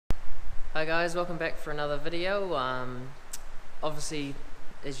Hi guys, welcome back for another video. Obviously,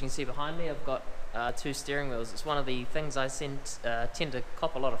 as you can see behind me, I've got two steering wheels. It's one of the things I tend to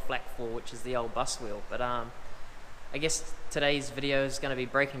cop a lot of flack for, which is the old bus wheel. But I guess today's video is going to be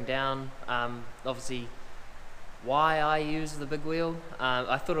breaking down, obviously, why I use the big wheel.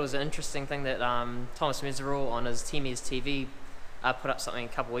 I thought it was an interesting thing that Thomas Meseraull on his Team Ears TV put up something a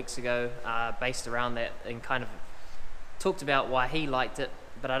couple weeks ago based around that, and kind of talked about why he liked it.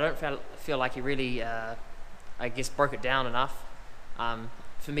 But I don't feel like he really, I guess, broke it down enough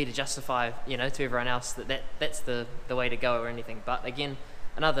for me to justify, to everyone else that's the way to go or anything. But again,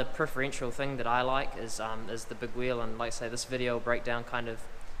 another preferential thing that I like is the big wheel, and like I say, this video will break down kind of,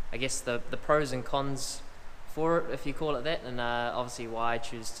 I guess, the pros and cons for it, if you call it that, and obviously why I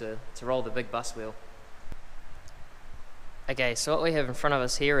choose to roll the big bus wheel. Okay, so what we have in front of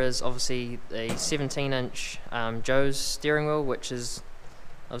us here is obviously a 17-inch Joe's steering wheel, which is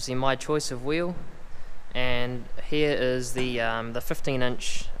obviously my choice of wheel, and here is the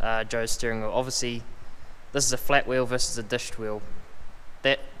 15-inch Joe's steering wheel. Obviously, this is a flat wheel versus a dished wheel.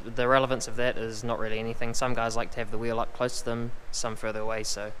 The relevance of that is not really anything. Some guys like to have the wheel up close to them, some further away.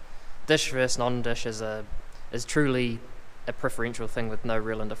 So, dish versus non-dish is truly a preferential thing with no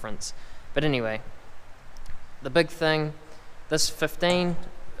real indifference. But anyway, the big thing, this 15,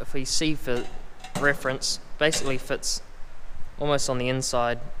 if we see for reference, basically fits almost on the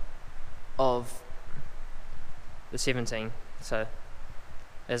inside of the 17. So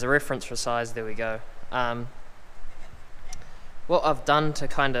as a reference for size, there we go. What I've done to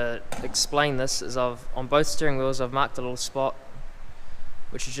kind of explain this is on both steering wheels I've marked a little spot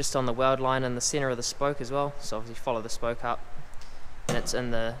which is just on the weld line in the center of the spoke as well. So obviously follow the spoke up, and it's in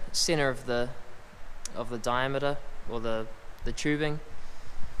the center of the diameter, or the tubing.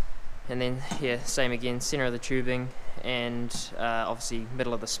 And then here, same again, center of the tubing, and obviously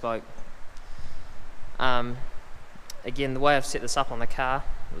middle of the spoke. Again, the way I've set this up on the car,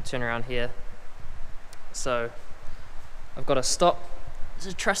 we'll turn around here. So I've got a stop. It's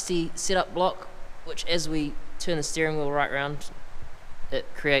a trusty setup block, which as we turn the steering wheel right round, it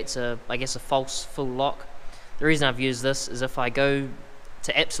creates I guess a false full lock. The reason I've used this is if I go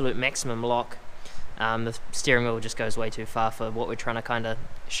to absolute maximum lock, the steering wheel just goes way too far for what we're trying to kind of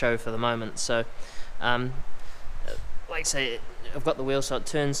show for the moment. So like I say, I've got the wheel so it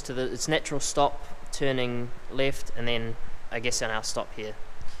turns to its natural stop, turning left, and then I guess on our stop here.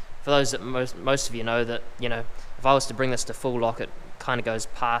 For those that most of you know, that if I was to bring this to full lock, it kind of goes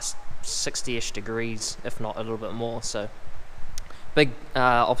past 60-ish degrees, if not a little bit more. So big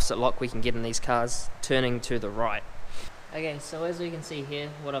opposite lock we can get in these cars, turning to the right. Okay, so as we can see here,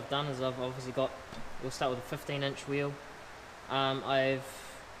 what I've done is I've obviously we'll start with a 15-inch wheel. I've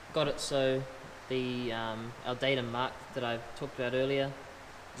got it so our datum mark that I talked about earlier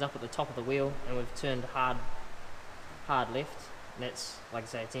is up at the top of the wheel, and we've turned hard left, and that's, like I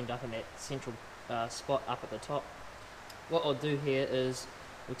say, it's ended up in that central spot up at the top. What I'll do here is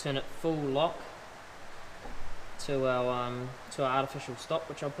we'll turn it full lock to our artificial stop,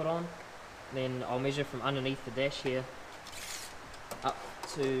 which I'll put on. Then I'll measure from underneath the dash here up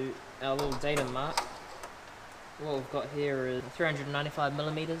to our little datum mark. What we've got here is 395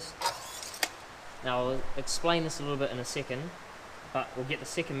 millimeters. Now I'll explain this a little bit in a second, but we'll get the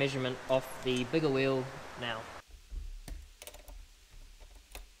second measurement off the bigger wheel now.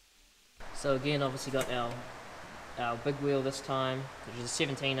 So again, obviously got our big wheel this time, which is a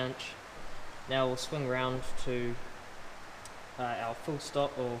 17-inch. Now we'll swing around to our full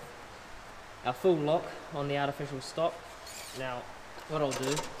stop, or our full lock on the artificial stop. Now what I'll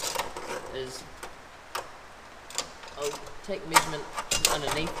do is I'll take measurement from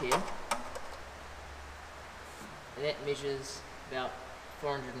underneath here, and that measures about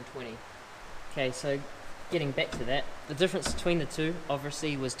 420. Okay, so getting back to that, the difference between the two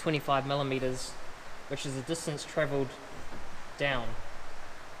obviously was 25 millimeters, which is the distance traveled down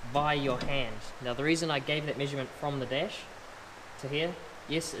by your hand. Now the reason I gave that measurement from the dash to here,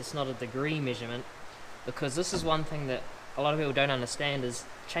 yes, it's not a degree measurement, because this is one thing that a lot of people don't understand, is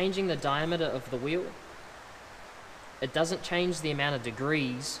changing the diameter of the wheel. It doesn't change the amount of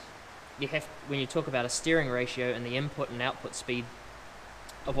degrees you have when you talk about a steering ratio and the input and output speed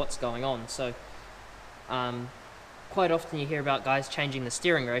of what's going on. So quite often you hear about guys changing the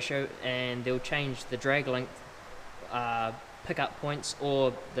steering ratio, and they'll change the drag length, pickup points,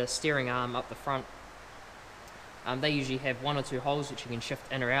 or the steering arm up the front. They usually have one or two holes which you can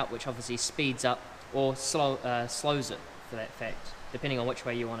shift in or out, which obviously speeds up or slows it, for that fact, depending on which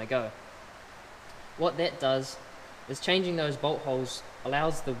way you want to go. What that does is changing those bolt holes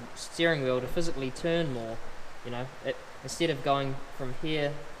allows the steering wheel to physically turn more. Instead of going from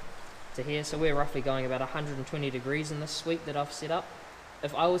here to here. So we're roughly going about 120 degrees in this sweep that I've set up.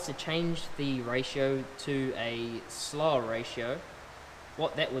 If I was to change the ratio to a slower ratio,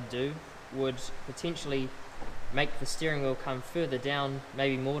 what that would do would potentially make the steering wheel come further down,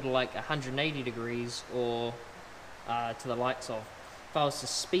 maybe more to like 180 degrees or to the likes of. If I was to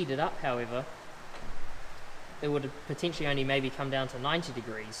speed it up, however, it would potentially only maybe come down to 90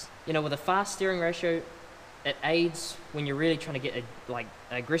 degrees. You know, with a fast steering ratio, it aids when you're really trying to get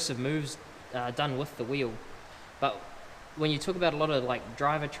aggressive moves done with the wheel. But when you talk about a lot of like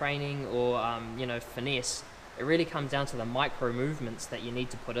driver training or finesse, it really comes down to the micro movements that you need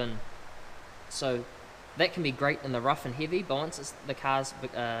to put in. So that can be great in the rough and heavy, but once the car's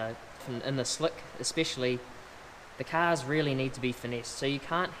in the slick especially, the cars really need to be finessed. So you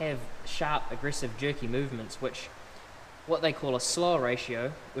can't have sharp, aggressive, jerky movements, which what they call a slower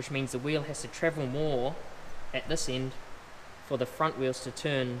ratio, which means the wheel has to travel more at this end for the front wheels to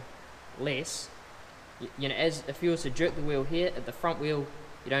turn less. As if you were to jerk the wheel here at the front wheel,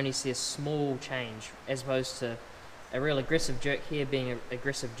 you'd only see a small change, as opposed to a real aggressive jerk here being an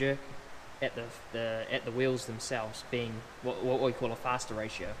aggressive jerk at the wheels themselves, being what we call a faster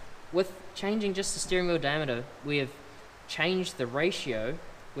ratio. With changing just the steering wheel diameter, we have changed the ratio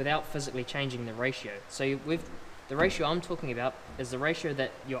without physically changing the ratio. So the ratio I'm talking about is the ratio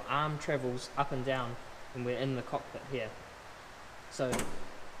that your arm travels up and down when we're in the cockpit here. So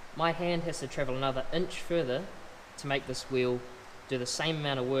my hand has to travel another inch further to make this wheel do the same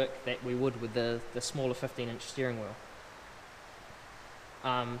amount of work that we would with the smaller 15-inch steering wheel.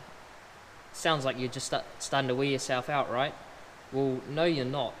 Sounds like you're just starting to wear yourself out, right? Well, no, you're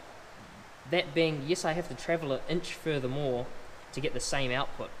not. That being, yes, I have to travel an inch further more to get the same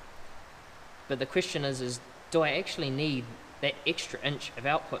output. But the question is do I actually need that extra inch of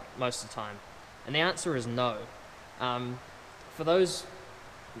output most of the time? And the answer is no. For those,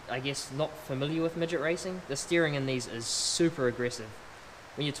 I guess, not familiar with midget racing, the steering in these is super aggressive.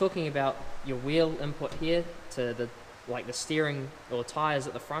 When you're talking about your wheel input here to the steering or tires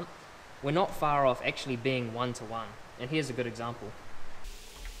at the front, we're not far off actually being 1-to-1. And here's a good example.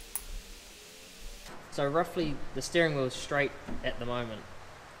 So roughly the steering wheel is straight at the moment.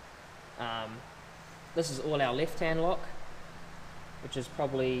 This is all our left-hand lock, which is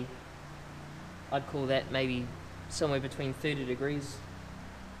probably, I'd call that maybe somewhere between 30 degrees,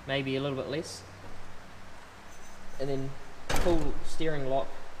 maybe a little bit less. And then full steering lock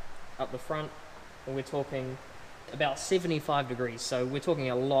up the front, and we're talking about 75 degrees, so we're talking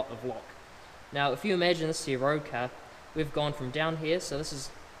a lot of lock. Now if you imagine this to your road car, we've gone from down here, so this is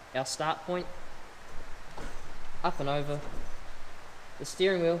our start point, up and over. The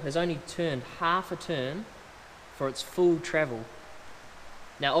steering wheel has only turned half a turn for its full travel.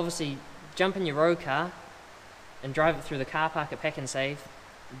 Now obviously jump in your road car and drive it through the car park at Pack and Save,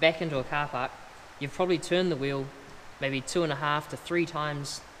 back into a car park, you've probably turned the wheel maybe 2.5 to 3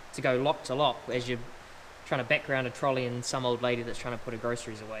 times to go lock to lock as you're trying to background a trolley and some old lady that's trying to put her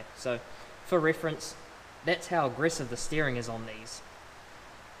groceries away. So for reference, that's how aggressive the steering is on these.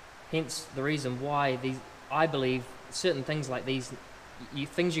 Hence the reason why I believe certain things like these,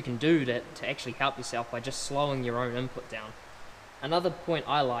 things you can do to actually help yourself by just slowing your own input down. Another point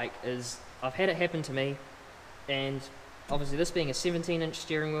I like is, I've had it happen to me, and obviously this being a 17-inch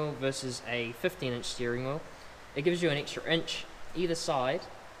steering wheel versus a 15-inch steering wheel, it gives you an extra inch either side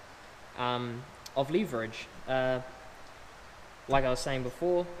of leverage. Like I was saying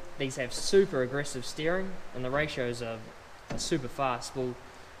before, these have super aggressive steering and the ratios are super fast. Well,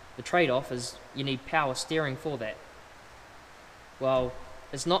 the trade-off is you need power steering for that. Well,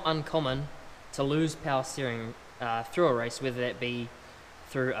 it's not uncommon to lose power steering through a race, whether that be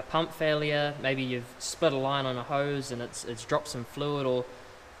through a pump failure, maybe you've split a line on a hose and it's dropped some fluid, or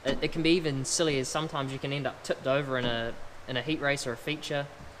it can be even silly as sometimes you can end up tipped over in a heat race or a feature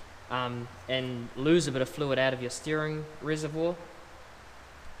and lose a bit of fluid out of your steering reservoir,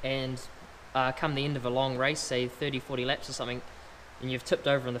 and come the end of a long race, say 30-40 laps or something, and you've tipped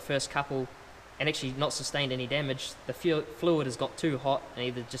over in the first couple and actually not sustained any damage, the fluid has got too hot and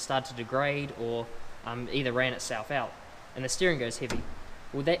either just started to degrade or either ran itself out and the steering goes heavy.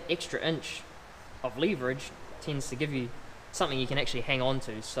 Well, that extra inch of leverage tends to give you something you can actually hang on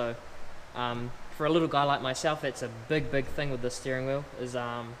to. So for a little guy like myself, that's a big thing with the steering wheel. There's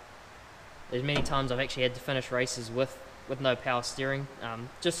many times I've actually had to finish races with no power steering,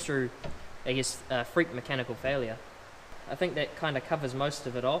 just through, I guess, freak mechanical failure. I think that kind of covers most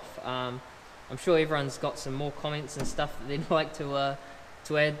of it off. I'm sure everyone's got some more comments and stuff that they'd like to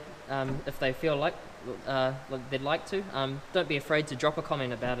add if they feel like they'd like to. Don't be afraid to drop a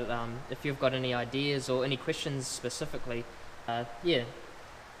comment about it if you've got any ideas or any questions specifically. Yeah,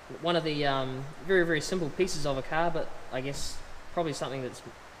 one of the very, very simple pieces of a car, but I guess probably something that's,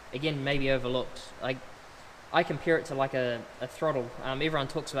 again, maybe overlooked. I compare it to like a throttle. Everyone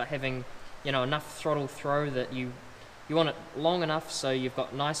talks about having, enough throttle throw that you want it long enough so you've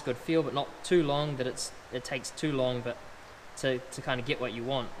got nice good feel, but not too long that it takes too long, but to kind of get what you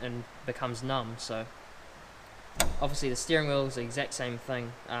want and becomes numb. So obviously the steering wheel is the exact same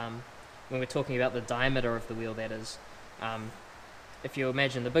thing. When we're talking about the diameter of the wheel, that is. If you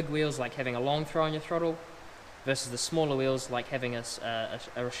imagine the big wheels like having a long throw on your throttle versus the smaller wheels like having a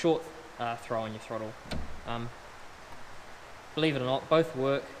short throw on your throttle. Believe it or not, both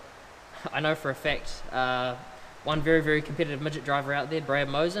work. I know for a fact one very, very competitive midget driver out there, Brad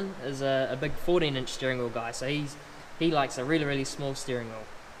Mosen, is a big 14-inch steering wheel guy, so he likes a really, really small steering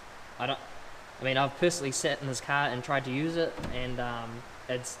wheel. I've personally sat in his car and tried to use it, and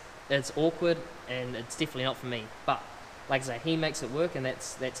it's awkward, and it's definitely not for me. But like I say, he makes it work, and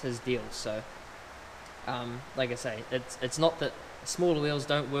that's his deal. So, like I say, it's not that smaller wheels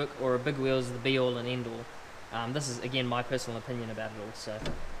don't work or a big wheel is the be-all and end-all. This is, again, my personal opinion about it all. So,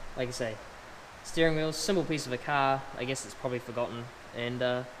 like I say, steering wheels, simple piece of a car. I guess it's probably forgotten. And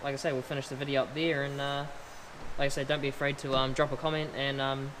like I say, we'll finish the video up there. And like I say, don't be afraid to drop a comment,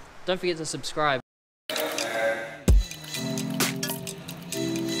 and don't forget to subscribe.